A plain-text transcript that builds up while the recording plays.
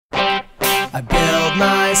I build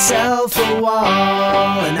myself a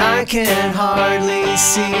wall and I can hardly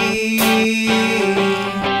see.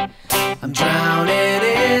 I'm drowning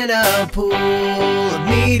in a pool of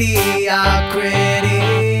mediocrity,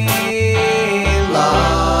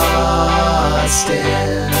 lost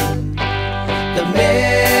in the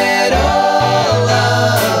middle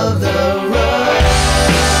of the road.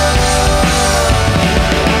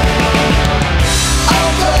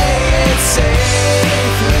 I'll play it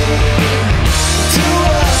safely to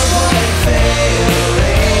avoid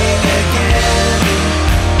failing again,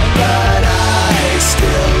 but I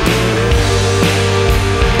still lose.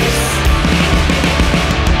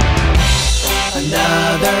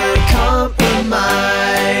 Another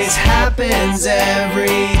compromise happens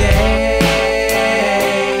every day.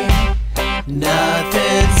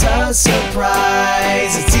 Nothing's a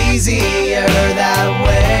surprise, it's easier that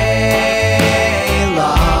way.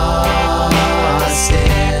 Lost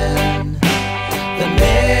in the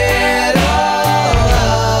middle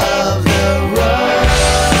of the road.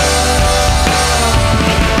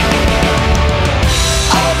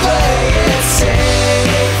 I'll play it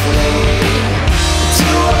safely to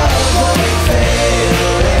avoid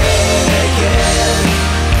failing again,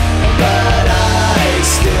 but I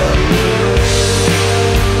still lose.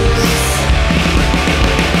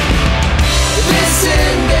 This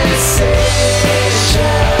indecision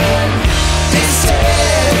is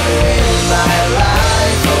tearing my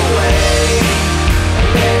life away.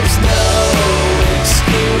 There's no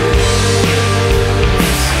excuse.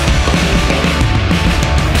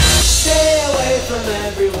 Stay away from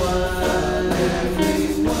everyone.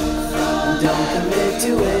 Don't commit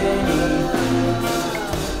to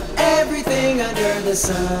everything under the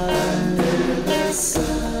sun.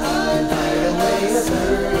 I'm tired of ways of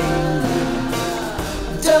hurting.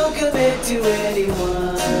 Don't commit to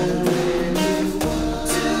anyone.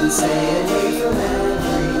 Stay away from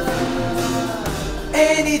everything,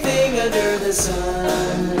 anything under the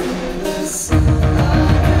sun.